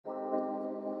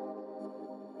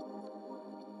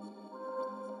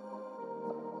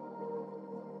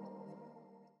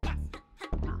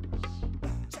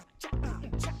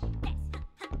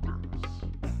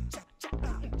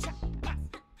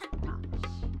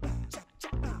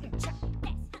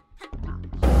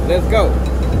Let's go.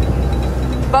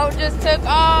 Boat just took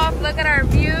off. Look at our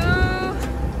view.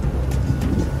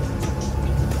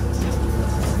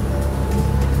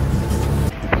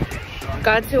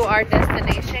 Got to our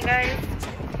destination, guys.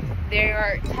 There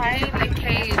are tiny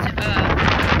cage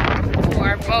to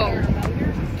our boat.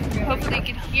 Hopefully they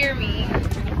can hear me.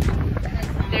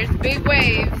 There's big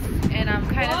waves and I'm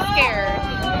kind of scared.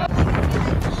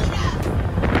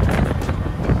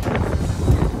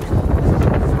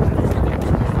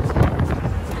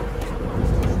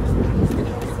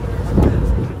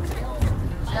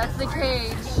 That's the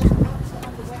cage.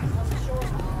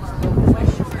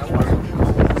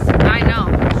 I know.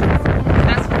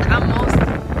 That's what I'm most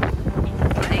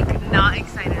not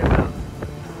excited about.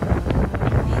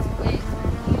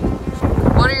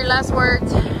 What are your last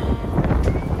words? I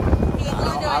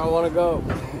don't want to go.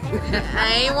 I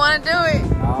ain't want to do it. I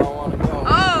don't want to go.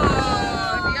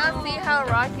 Oh, do y'all see how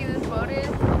rocky this boat is?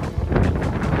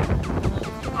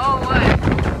 Oh, what?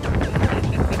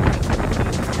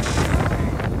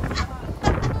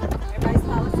 Everybody's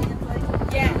policy in place?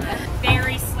 Yeah.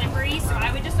 Very slippery, so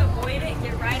I would just avoid it.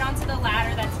 Get right onto the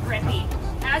ladder that's grippy.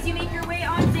 As you make your way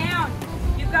on down,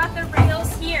 you've got the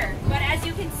rails here. But as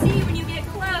you can see when you get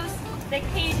close, the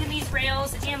cage in these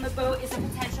rails and the boat is a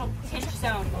potential pinch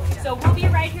zone. So we'll be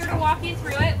right here to walk you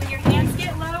through it. When your hands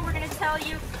get low, we're going to tell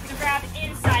you to grab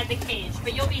inside the cage,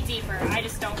 but you'll be deeper. I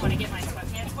just don't want to get my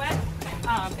sweatpants wet.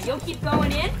 But you'll keep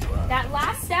going in. That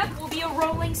last step will be a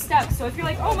rolling step. So if you're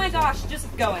like, oh my gosh,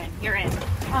 just go in. You're in.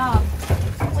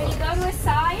 When you go to a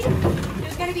side,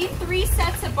 there's going to be 3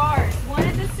 sets of bars. One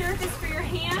at the surface for your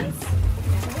hands,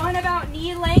 one about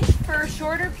knee length for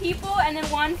shorter people, and then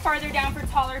one farther down for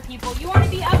taller people. You want to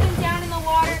be up and down in the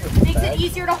water. Makes it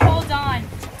easier to hold on.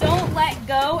 Don't let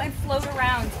go and float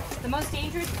around. The most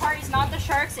dangerous part is not the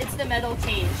sharks, it's the metal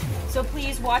cage. So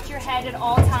please watch your head at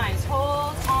all times.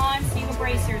 Hold on so you can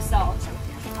brace yourself.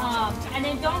 And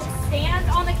then don't stand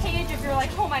on the cage if you're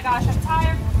like, oh my gosh, I'm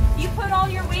tired. If you put all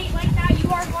your weight like that, you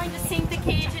are going to sink the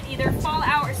cage and either fall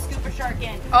out or scoop a shark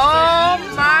in. Oh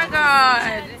my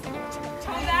God.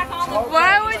 Come back on the boat.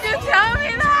 Why would you tell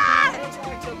me that?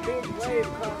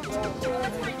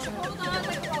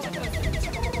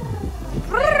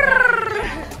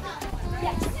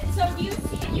 Yes. So do you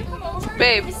see? You come over.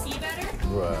 Babe. To see better.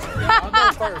 Right. I'll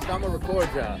go first. I'm gonna record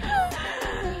y'all.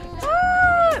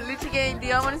 Lucha Gang, do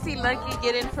y'all want to see Lucky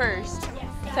get in first? Yes.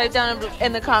 Type down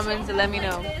in the comments and let me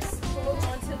know. Like this, go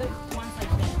onto the ones like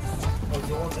this. Oh,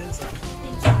 the ones inside.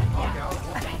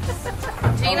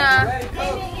 Gina.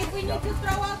 If we need to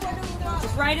throw up, where do we throw up?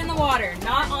 Just right in the water,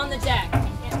 not on the deck.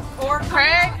 Or come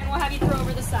Craig? out and we'll have you throw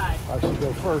over the side. I should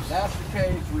go first. That's the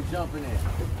cage. We're jumping in.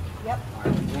 Yep. All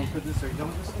right, you want to put this or you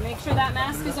don't? So make sure that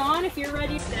mask is on if you're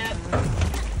ready. Step.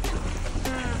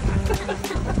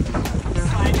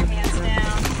 Slide your hands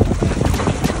down.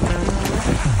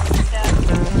 Step.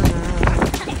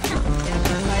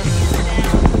 Slide your hands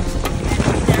down.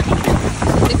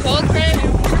 Is it cold, Craig?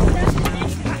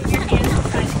 Your hands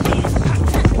inside the cage.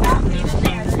 About even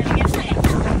there. They're going to get thick.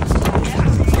 Yep.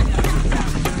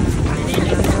 There you go. And then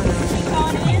just keep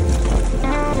going in.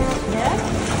 Yep.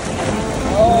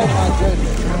 Oh my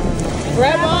goodness.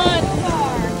 Grab on.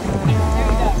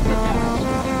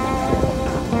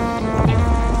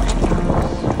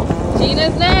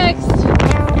 Gina's next.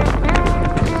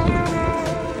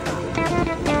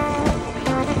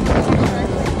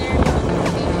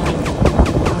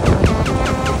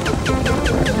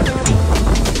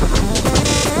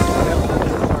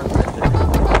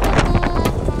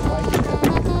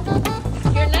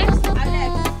 You're next? I'm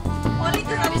next. Only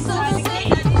because I'm so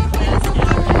excited.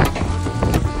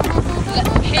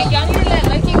 Hey, y'all need to let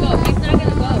Lucky go. He's not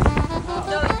gonna go.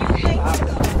 No, you make him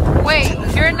go. Wait,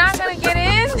 you're not gonna get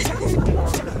in?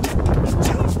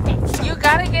 You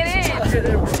gotta get in.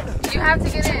 You have to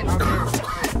get in. I'm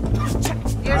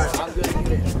good to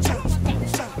get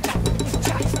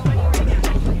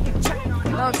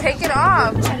in. No, take it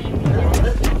off.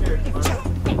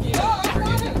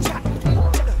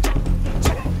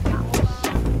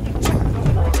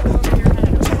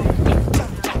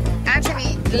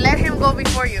 Anthony, let him go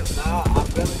before you. Nah, I'm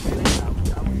gonna get in.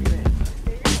 I'm get in.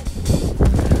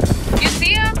 You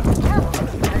see him?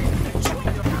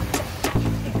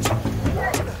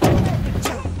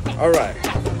 All right.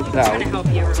 Now, Trying to help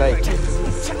you. thank you.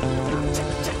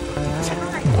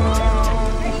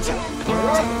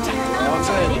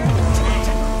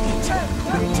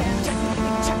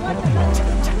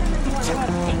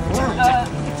 All good.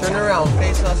 Turn around,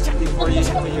 face us before you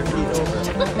put your feet over.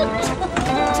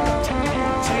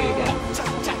 There you go.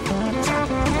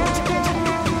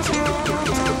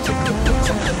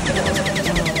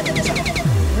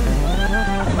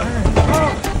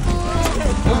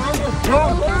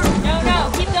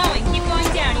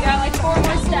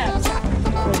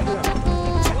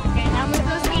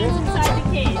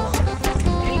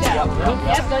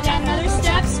 Yep, go down another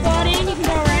step, squat in, you can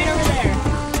go right over there.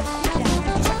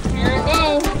 Here we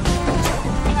go.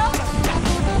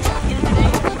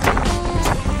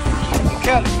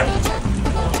 Kelly,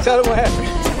 tell them what happened.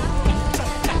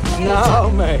 No,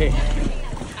 man.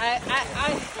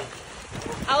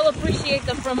 I'll appreciate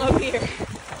them from up here.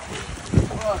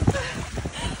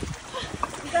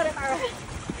 You got it, Mara. You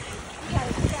got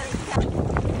it.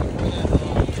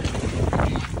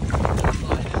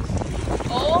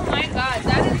 Oh my god,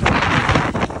 that is huge.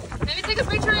 Let me take a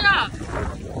picture of that.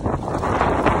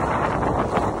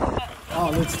 Oh,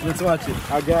 let's watch it.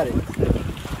 I got it.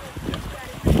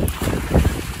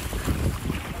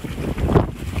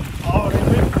 Oh, they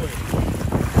went for it.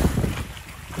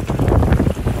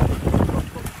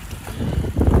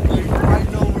 They're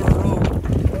riding over the road.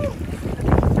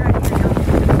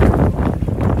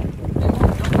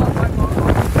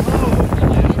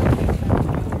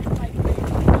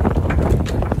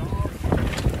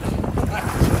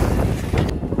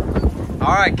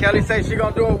 All right, Kelly says she's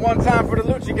gonna do it one time for the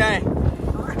Lucha gang.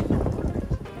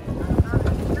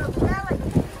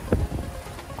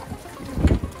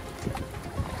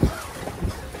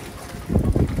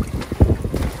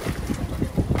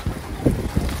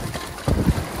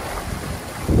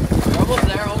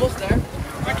 Almost there.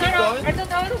 I thought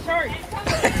that was a shark.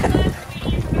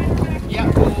 Yeah,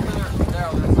 go over there.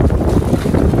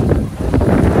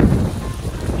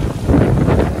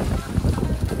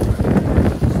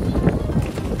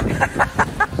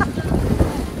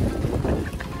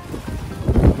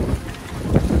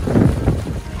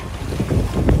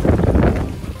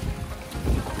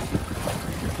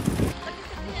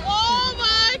 Oh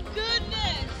my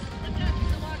goodness!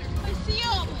 I see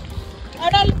him!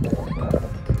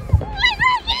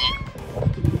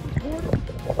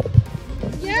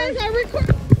 Yes, I record.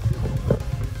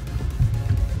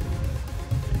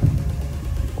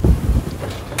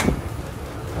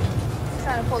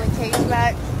 Trying to pull the cage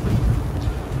back.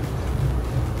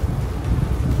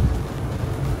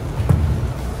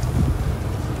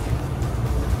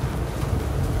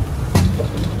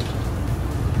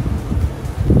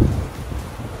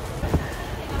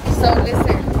 So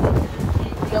listen,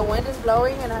 the wind is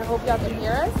blowing and I hope y'all can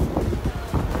hear us.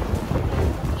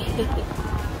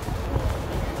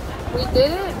 We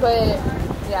did it, but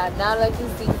yeah, not looking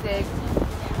seasick.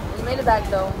 We made it back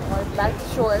though. We're back to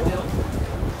shore.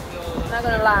 Not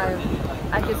gonna lie,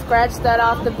 I can scratch that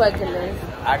off the bucket list.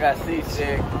 I got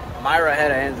seasick. Myra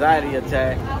had an anxiety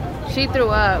attack. She threw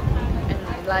up,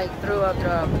 and like threw up.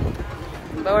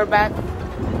 But we're back.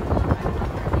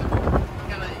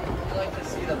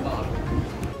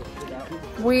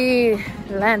 We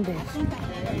landed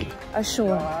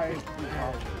ashore.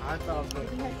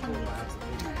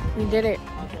 We did it.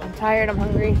 I'm tired, I'm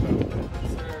hungry.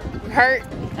 It hurt.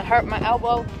 It hurt my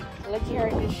elbow. Lucky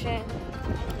hurt his shin.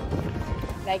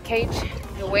 That cage,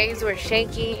 the waves were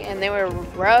shaky and they were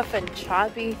rough and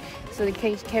choppy. So the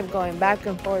cage kept going back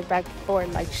and forth,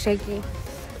 like shaky.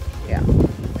 Yeah.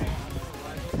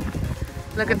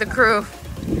 Look at the crew.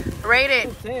 Rate it.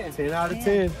 10 out of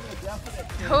 10.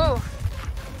 Who?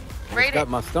 Rate Got it.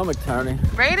 my stomach turning.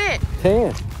 Rate it.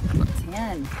 10.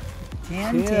 10.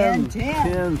 10.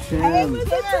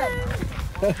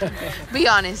 Be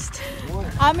honest.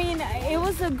 I mean, it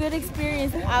was a good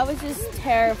experience. I was just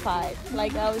terrified.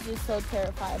 Like, I was just so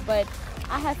terrified. But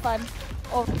I had fun.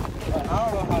 Oh.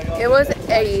 It was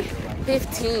a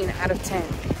 15 out of 10.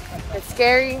 It's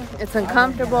scary, it's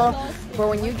uncomfortable, but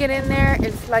when you get in there,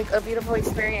 it's like a beautiful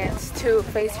experience to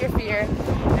face your fear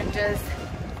and just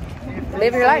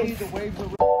live your life.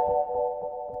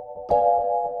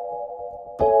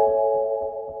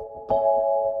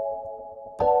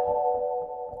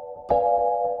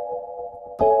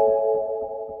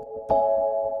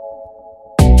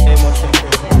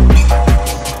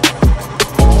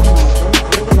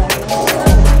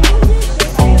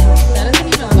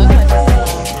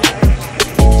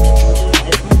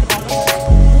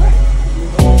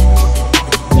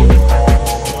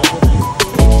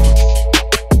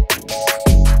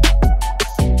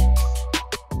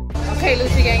 Okay,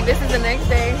 Lucy gang, this is the next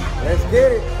day. Let's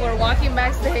get it. We're walking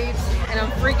backstage and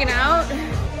I'm freaking out.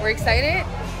 We're excited.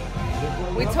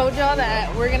 We told y'all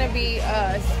that we're gonna be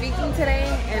speaking today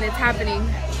and it's happening.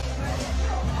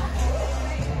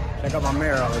 Check out my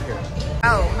mirror over here.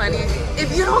 Oh, honey,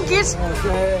 if you don't get,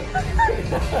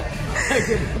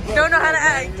 don't know how to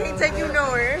act, can't take you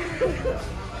nowhere.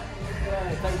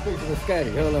 Take a picture with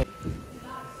Scotty. Hold on.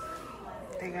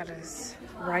 They got us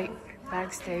right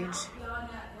backstage.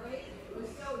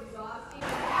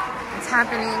 It's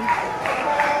happening.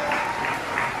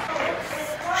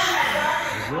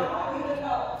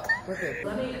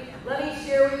 Let me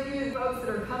share with you folks that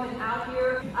are coming out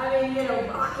here. I mean,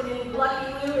 rocking in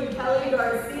Lucky Lou and Kelly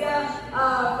Garcia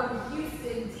from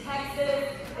Houston, Texas.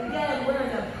 Again, we're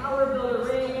in the Power Builder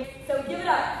ring. So give it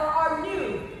up for our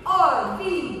new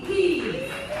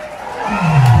RVPs.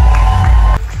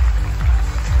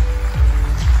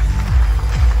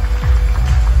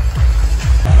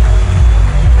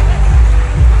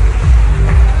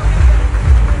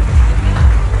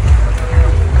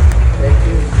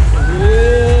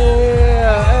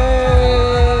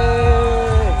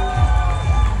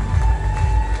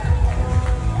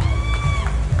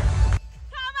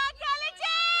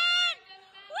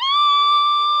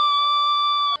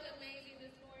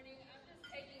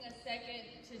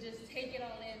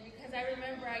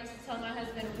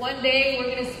 One day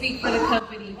we're going to speak for the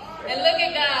company. And look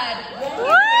at God.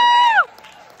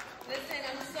 Listen,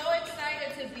 I'm so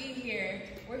excited to be here.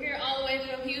 We're here all the way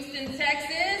from Houston,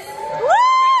 Texas.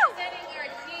 Representing our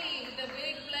team, the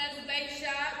Big Blessed Bake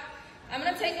Shop. I'm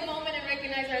going to take a moment and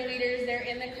recognize our leaders. They're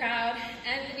in the crowd.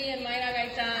 Anthony and Mayra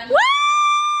Gaitan. And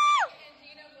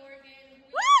Gina Morgan. We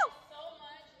love so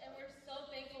much and we're so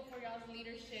thankful for y'all's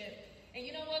leadership. And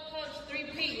you know what, Coach?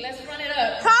 3P, let's run it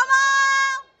up. Come on!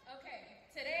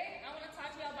 Today, I want to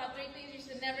talk to y'all about 3 things you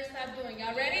should never stop doing.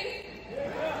 Y'all ready?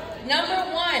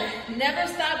 Number 1, never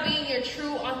stop being your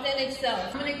true, authentic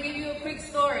self. I'm going to give you a quick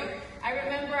story. I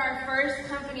remember our first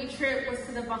company trip was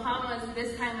to the Bahamas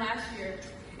this time last year.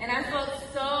 And I felt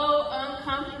so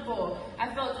uncomfortable. I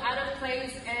felt out of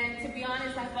place, and to be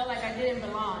honest, I felt like I didn't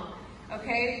belong.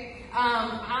 Okay?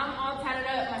 I'm all tatted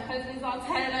up, my husband's all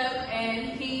tatted up,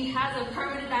 and he has a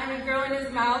permanent diamond girl in his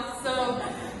mouth, so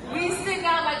we stick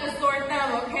out like a sore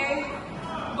thumb, okay?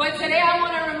 But today I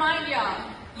want to remind y'all,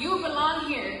 you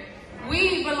belong here.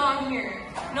 We belong here.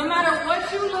 No matter what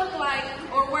you look like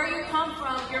or where you come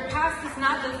from, your past does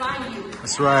not define you.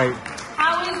 That's right.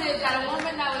 How is it that a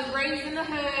woman that was raised in the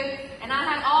hood and I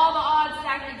had all the odds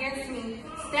stacked against me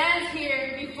stands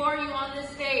here before you on this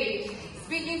stage,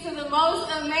 speaking to the most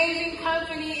amazing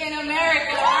company in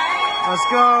America, right? Let's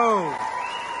go.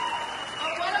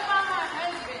 But what about my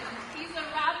husband? He's a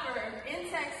rapper in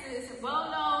Texas,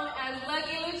 well known as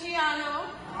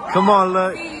Lucianotv. Come on,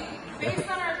 look. See, based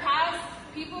on our past,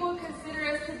 people would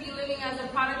consider us to be living as a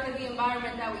product of the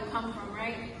environment that we come from,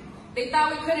 right? They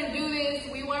thought we couldn't do this,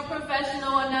 we weren't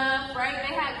professional enough, right?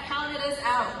 They had counted us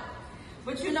out.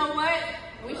 But you know what?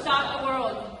 We shocked the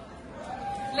world.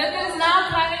 Look at us now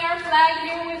planting our flag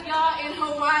here with y'all in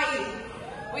Hawaii.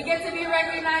 We get to be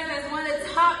recognized as one of the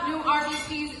top new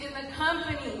RVPs in the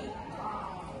company.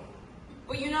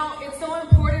 But you know, it's so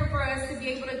important for us to be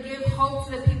able to give hope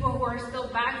to the people who are still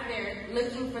back there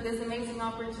looking for this amazing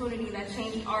opportunity that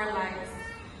changed our lives.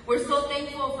 We're so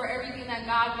thankful for everything that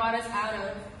God brought us out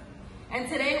of. And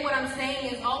today what I'm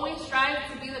saying is always strive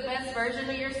to be the best version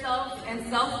of yourself and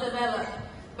self-develop.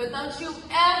 But don't you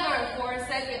ever for a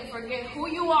second forget who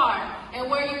you are and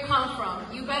where you come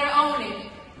from. You better own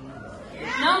it.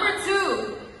 Number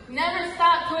 2, never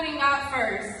stop putting God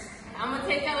first. I'm going to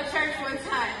take y'all to church one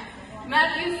time.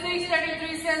 Matthew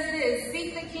 6:33 says this,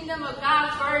 seek the kingdom of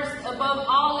God first above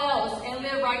all else and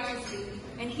live righteously,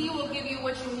 and he will give you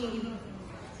what you need.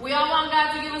 We all want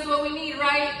God to give us what we need,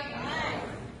 right?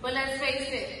 But let's face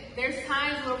it, there's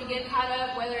times where we get caught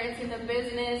up, whether it's in the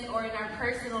business or in our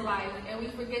personal life, and we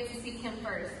forget to seek him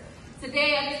first.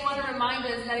 Today, I just want to remind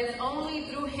us that it's only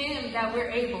through him that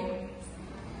we're able.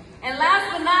 And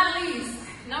last but not least,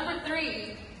 number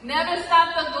 3, never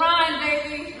stop the grind,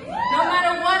 baby. No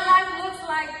matter what life looks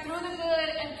like, through the good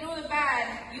and through the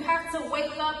bad, you have to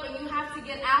wake up and you have to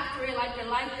get after it like your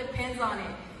life depends on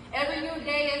it. Every new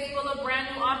day is full of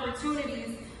brand new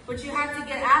opportunities, but you have to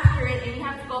get after it and you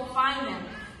have to go find them.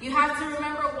 You have to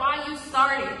remember why you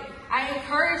started. I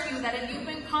encourage you that if you've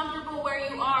been comfortable where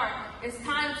you are, it's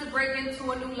time to break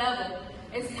into a new level.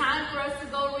 It's time for us to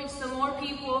go reach some more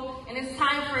people, and it's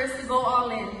time for us to go all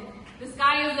in. The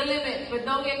sky is the limit, but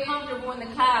don't get comfortable in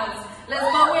the clouds. Let's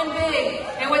go in big.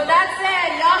 And with that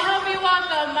said, y'all help me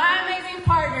welcome my amazing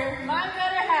partner, my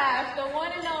better half, the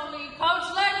one and only Coach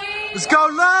Lucky. Let's go,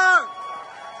 Luck!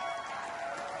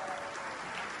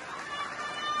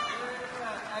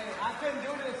 Hey, I couldn't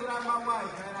do this without my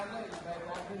wife, man. I love you, baby.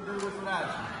 I couldn't do this without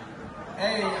you.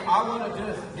 Hey, I want to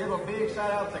just give a big shout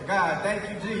out to God. Thank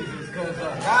you, Jesus, because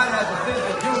God has a sense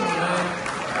of humor, man.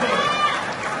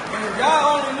 And if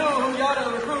y'all only knew who y'all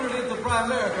done recruited into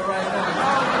Primerica right now.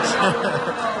 Y'all only know what's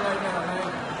going on right now, man.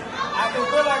 I can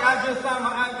feel like I just signed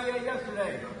my IBA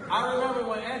yesterday. I remember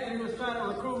when Anthony was trying to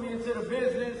recruit me into the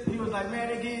business, he was like, man,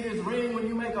 they give you this ring when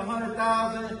you make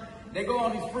 $100,000. They go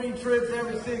on these free trips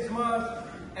every 6 months.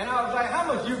 And I was like, how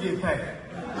much you get paid?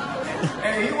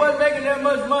 And he wasn't making that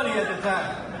much money at the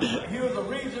time. He was a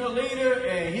regional leader,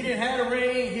 and he didn't have a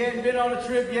ring. He hadn't been on a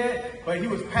trip yet, but he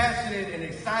was passionate and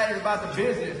excited about the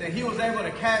business, and he was able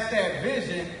to catch that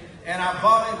vision, and I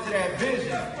bought into that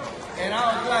vision. And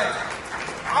I was like,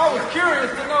 I was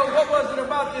curious to know what was it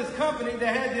about this company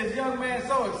that had this young man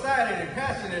so excited and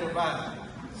passionate about it.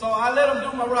 So I let him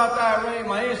do my Roth IRA and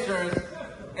my insurance.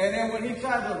 And then when he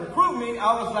tried to recruit me,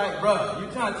 I was like, bro, you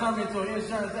trying to turn me into an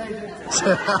insurance agent?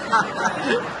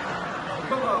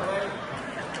 Come on, man.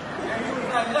 And he was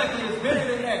like, Lucky, it's bigger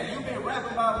than that. You've been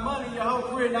rapping about money your whole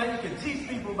career. Now you can teach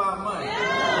people about money.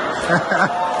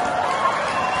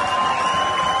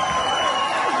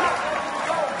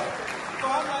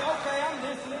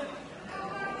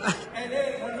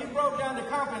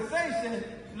 Compensation,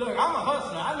 look, I'm a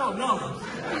hustler. I know numbers.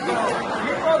 So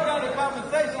he broke down the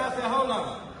compensation. I said, hold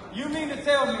on. You mean to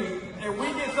tell me if we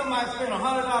get somebody to spend $100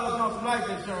 on some life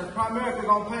insurance, Primerica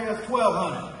gonna pay us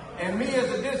 $1,200, and me as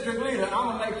a district leader,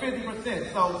 I'm gonna make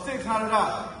 50%, so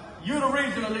 $600. You the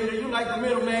regional leader, you like the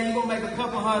middleman, you gonna make a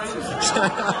couple hundred.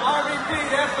 RVP,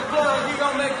 that's the plug. He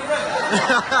gonna make the rest.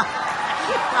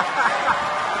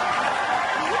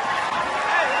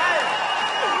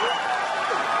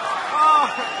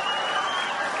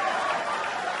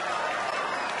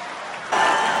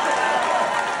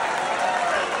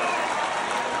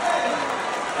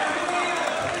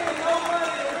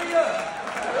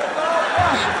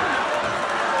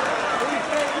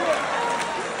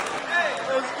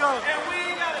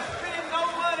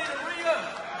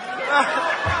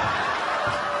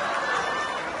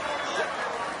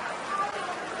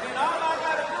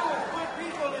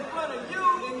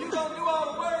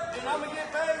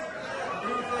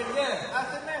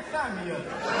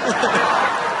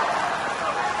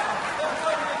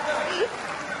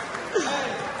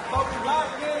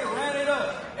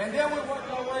 And then we worked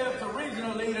our way up to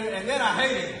regional leader, and then I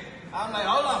hated it. I'm like,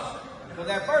 hold on. Because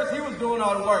at first he was doing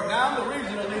all the work. Now I'm the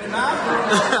regional leader. Now I'm doing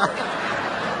all the work.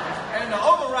 And the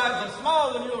overrides are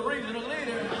small when you're a regional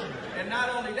leader. And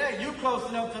not only that, you close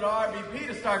enough to the RVP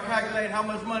to start calculating how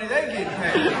much money they get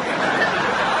paid.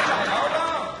 Like, hold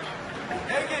on.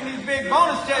 They getting these big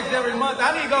bonus checks every month.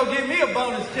 I need to go get me a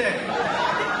bonus check.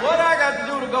 What I got to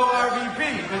do to go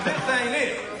RVP? Because this ain't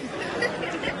it.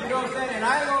 You know what I'm saying? And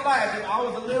I ain't gonna lie, I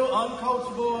was a little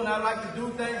uncoachable and I like to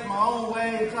do things my own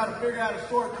way and try to figure out a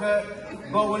shortcut.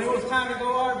 But when it was time to go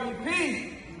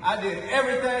RVP, I did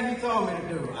everything he told me to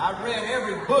do. I read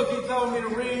every book he told me to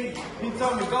read. He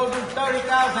told me go do 30,000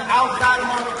 outside of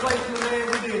my replacement leg.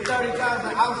 We did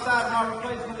 30,000 outside of my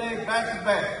replacement leg back to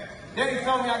back. Then he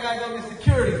told me I gotta go get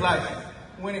securities license.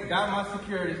 When it got my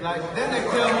securities license, then they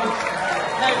tell me,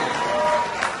 hey,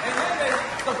 and then they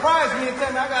surprised me and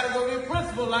tell me I gotta go get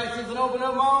principal license and open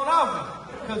up my own office.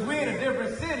 Because we in a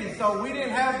different city, so we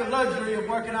didn't have the luxury of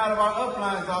working out of our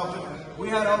uplines office. We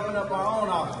had to open up our own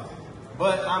office.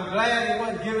 But I'm glad it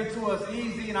wasn't given to us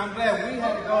easy, and I'm glad we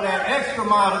had to go that extra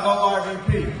mile to go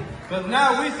RVP. Because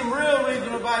now we some real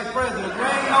regional vice presidents. There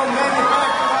ain't no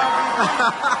manufacturer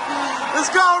RVP. Let's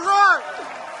go, Roy!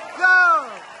 Go!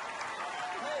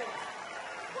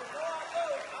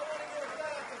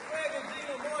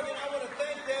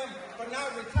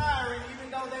 Not retiring,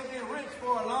 even though they've been rich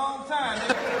for a long time.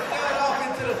 They could have sailed off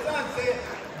into the sunset,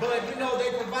 but you know,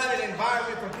 they provided an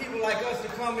environment for people like us to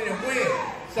come in and win.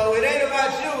 So it ain't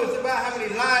about you, it's about how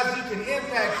many lives you can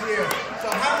impact here.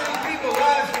 So how many people's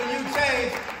lives can you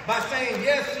change by saying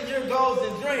yes to your goals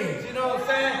and dreams? You know what I'm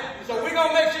saying? So we're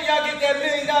gonna make sure y'all get that $1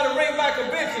 million ring by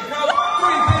convention. Come on,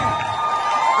 3 people.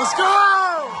 Let's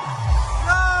go!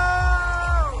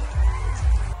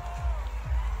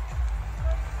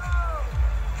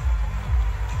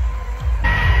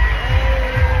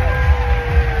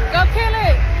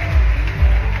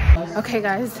 Okay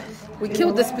guys, we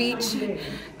killed the speech.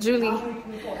 Julie,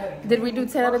 did we do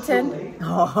 10 out of 10?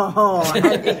 Oh, I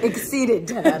exceeded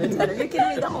 10 out of 10. Are you kidding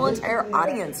me? The whole entire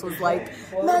audience was like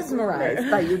mesmerized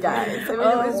by you guys. I mean,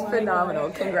 it was phenomenal.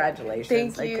 Congratulations.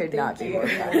 Thank you. I could not be more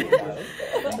proud of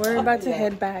you. We're about to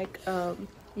head back.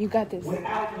 You got this.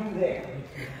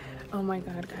 Oh my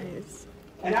God, guys.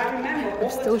 And I remember, I'm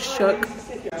still shook.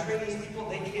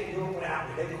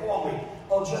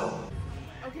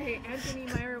 Okay, Anthony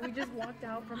Meyer, we just walked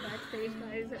out from backstage,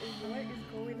 guys. What is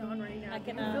going on right now?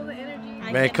 Can you feel the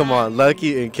energy? Man, come on.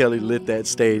 Lucky and Kelly lit that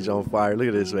stage on fire. Look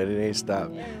at this, man. It ain't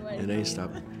stopping. It ain't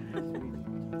stopping.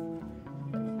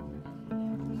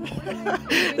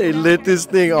 They lit this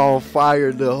thing on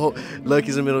fire. The whole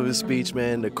Lucky's in the middle of his speech,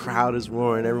 man. The crowd is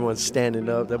roaring. Everyone's standing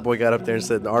up. That boy got up there and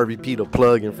said the RVP to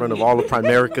plug in front of all of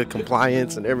Primerica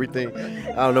compliance and everything.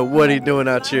 I don't know what he's doing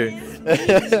out here.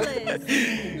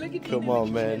 Look at Come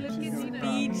on, man.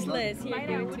 Speechless. Here,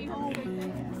 give it to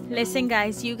me. Listen,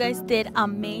 guys, you guys did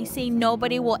amazing.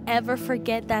 Nobody will ever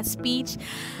forget that speech.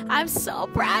 I'm so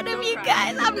proud of you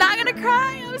guys. I'm not gonna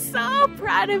cry. I'm so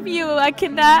proud of you. I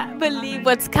cannot believe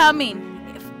what's coming.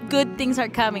 Good things are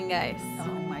coming, guys.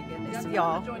 Oh my goodness,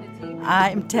 y'all.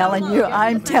 I'm telling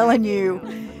you.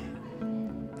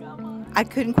 I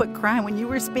couldn't quit crying when you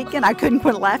were speaking. I couldn't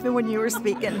quit laughing when you were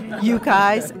speaking. You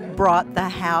guys brought the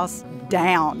house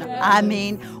down. I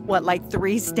mean, what, like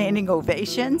 3 standing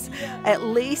ovations at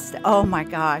least? Oh my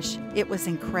gosh, it was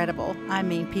incredible. I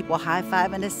mean, people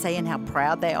high-fiving us, saying how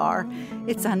proud they are.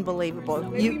 It's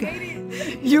unbelievable.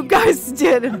 You guys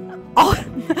did all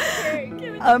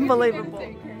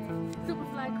unbelievable.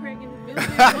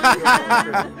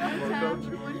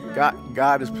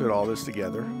 God has put all this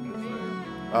together.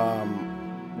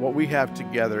 What we have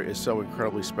together is so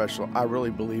incredibly special. I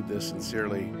really believe this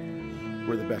sincerely.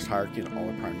 We're the best hierarchy in all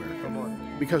of Prime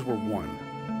America. Because we're one.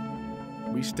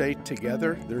 We stay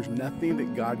together. There's nothing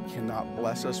that God cannot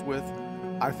bless us with.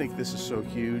 I think this is so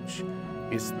huge.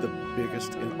 It's the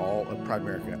biggest in all of Prime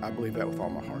America. I believe that with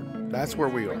all my heart. That's where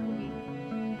we are.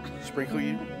 Sprinkle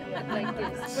you? Like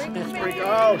this. Sprinkle.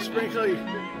 Oh, sprinkle you.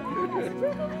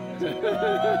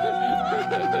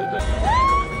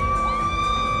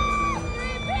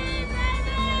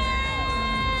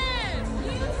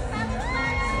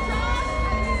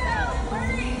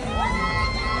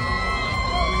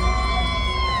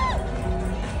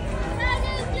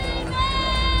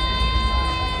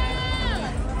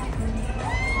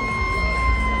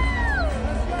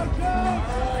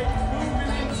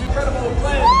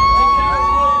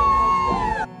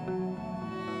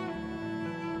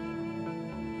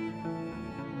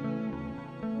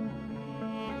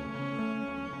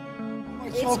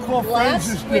 So-called friends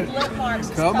just did. Lip marks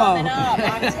Come on. up,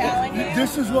 I'm telling you.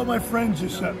 This is what my friend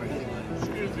just sent me.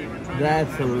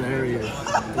 That's hilarious.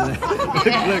 Look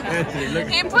at it. Look.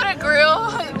 He put a grill.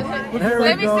 There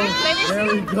Let we me go. see. Let me There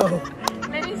see. we go.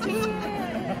 Let me see.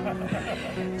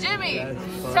 Jimmy,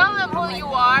 tell them who you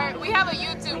are. We have a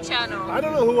YouTube channel. I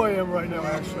don't know who I am right now,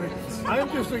 actually. I'm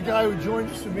just a guy who joined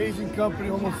this amazing company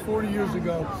almost 40 years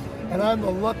ago, and I'm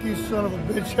the luckiest son of a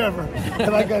bitch ever.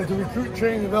 And I got to recruit,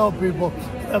 train, and develop people,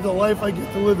 have the life I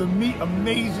get to live, and meet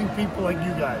amazing people like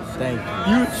you guys. Thank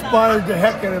you. You inspired the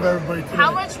heck out of everybody today.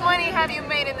 How much money have you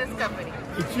made in this company?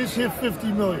 It just hit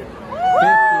 50 million.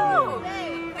 Woo!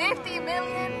 50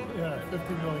 million? Yeah,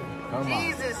 50 million.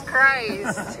 Jesus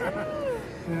Christ.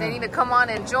 They need to come on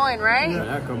and join, right?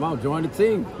 Yeah, come on, join the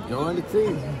team. Join the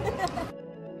team.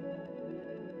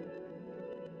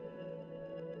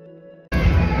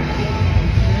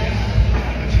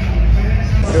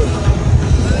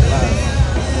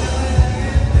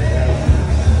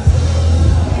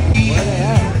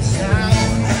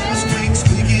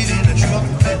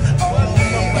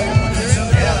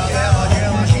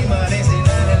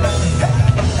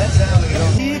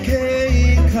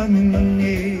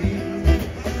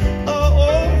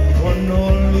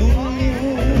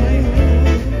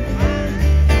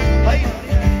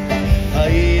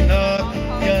 Aina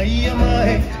ya ia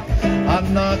mai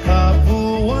ana ka pu